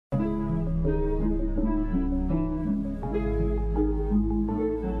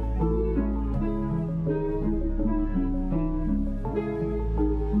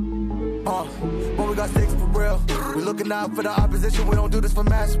looking out for the opposition, we don't do this for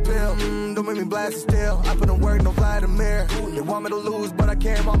mass appeal. Don't make me blast it still. I put in work, no Vladimir. They want me to lose, but I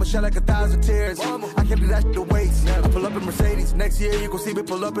can't. Mama shed like 1,000 tears. I can't do that shit to waste. I pull up in Mercedes. Next year you gon' see me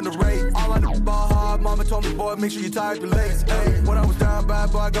pull up in the race. All I know ball hard. Mama told me, boy, make sure you tie up your legs. Hey, when I was down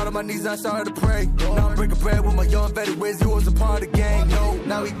bad, boy, I got on my knees and I started to pray. Now I'm breaking bread with my young vet. Wiz, you was a part of the gang. No,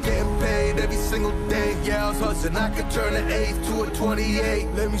 now he getting paid every single day. Yeah, I was hustling. I could turn an 8 to a 28.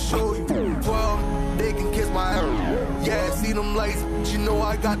 Let me show you. 12, they can kiss my ass. Yeah, see them lights, but you know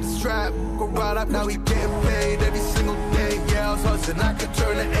I got the strap. Go right up, now he getting paid every single day. Yeah, I was hustling. I could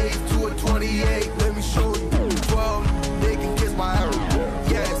turn an 8 to a 28. Let me show you. 12, they can kiss my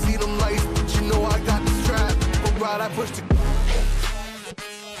ass. Yeah, see them lights, but you know I got the strap. Go right, I push the.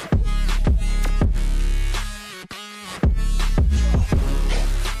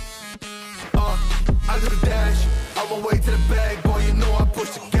 I do the dash, on my way to the bag, boy, you know I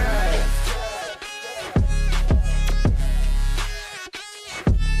push the gas.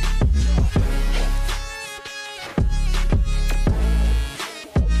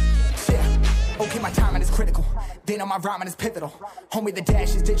 Yeah, okay, my timing is critical. Then on my rhyming is pivotal. Homie, the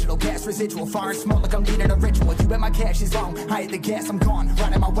dash is digital, gas residual. Far and smoke like I'm leading a ritual. You bet my cash is long. I hit the gas, I'm gone.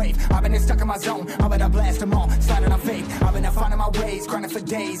 Riding my wave. I've been stuck in my zone. I bet I blast them all. Sliding on faith. I've been finding my ways. Grinding for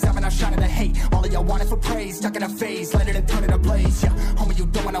days. I've been out shining the hate. All of y'all wanted for praise. Stuck in a phase. Let it and turn it ablaze. Yeah, homie, you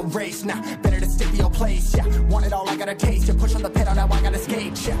don't want no race. Nah, better to stick to your place. Yeah, want it all, I gotta taste. You push on the pedal, now I gotta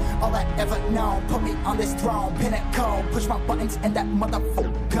skate. Yeah, all I ever known. Put me on this throne. Pinnacle. Push my buttons and that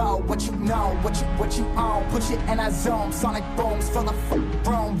motherfucker go. What you know, what you own. Push it and I zone. Sonic booms fill the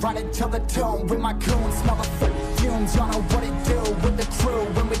room, running till the tomb with my goons, smell the fumes. Y'all know what it do with the crew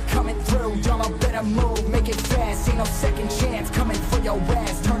when we coming through. Y'all know better move, make it fast. Ain't no second chance coming for your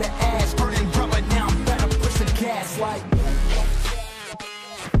ass. Turn to ash, burning rubber. Now I'm better push the gas like.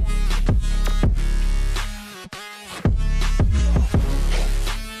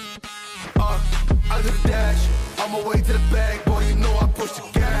 I do the dash, on my way to the bag, boy. You know I push the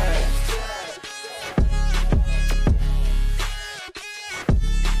gas.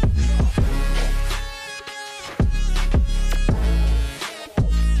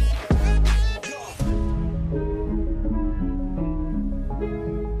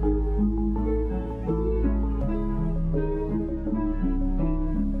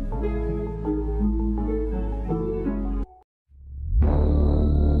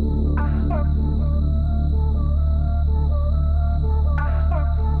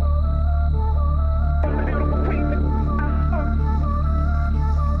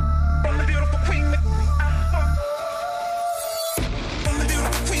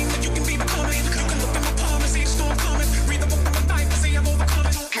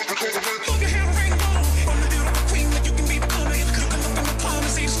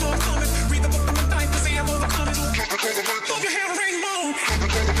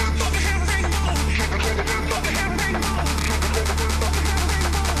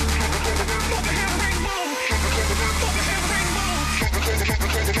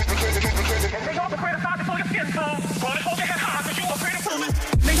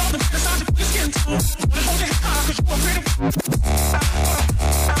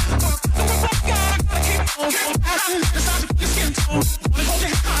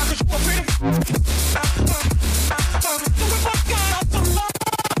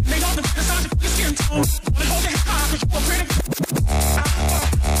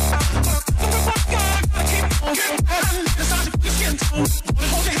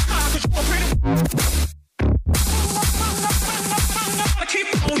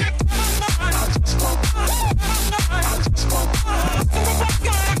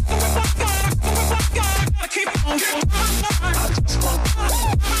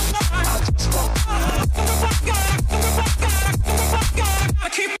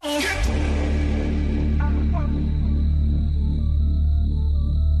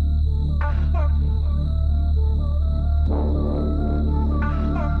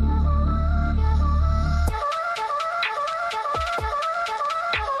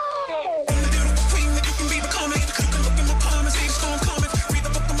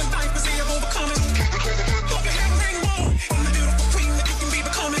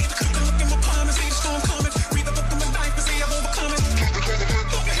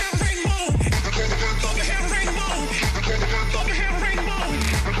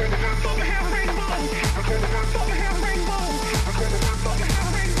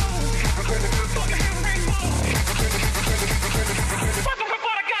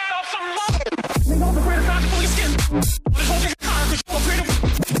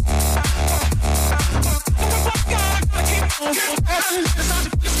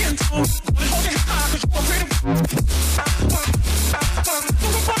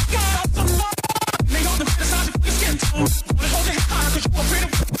 Keep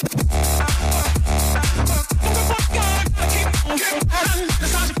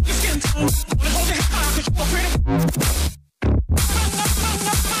on,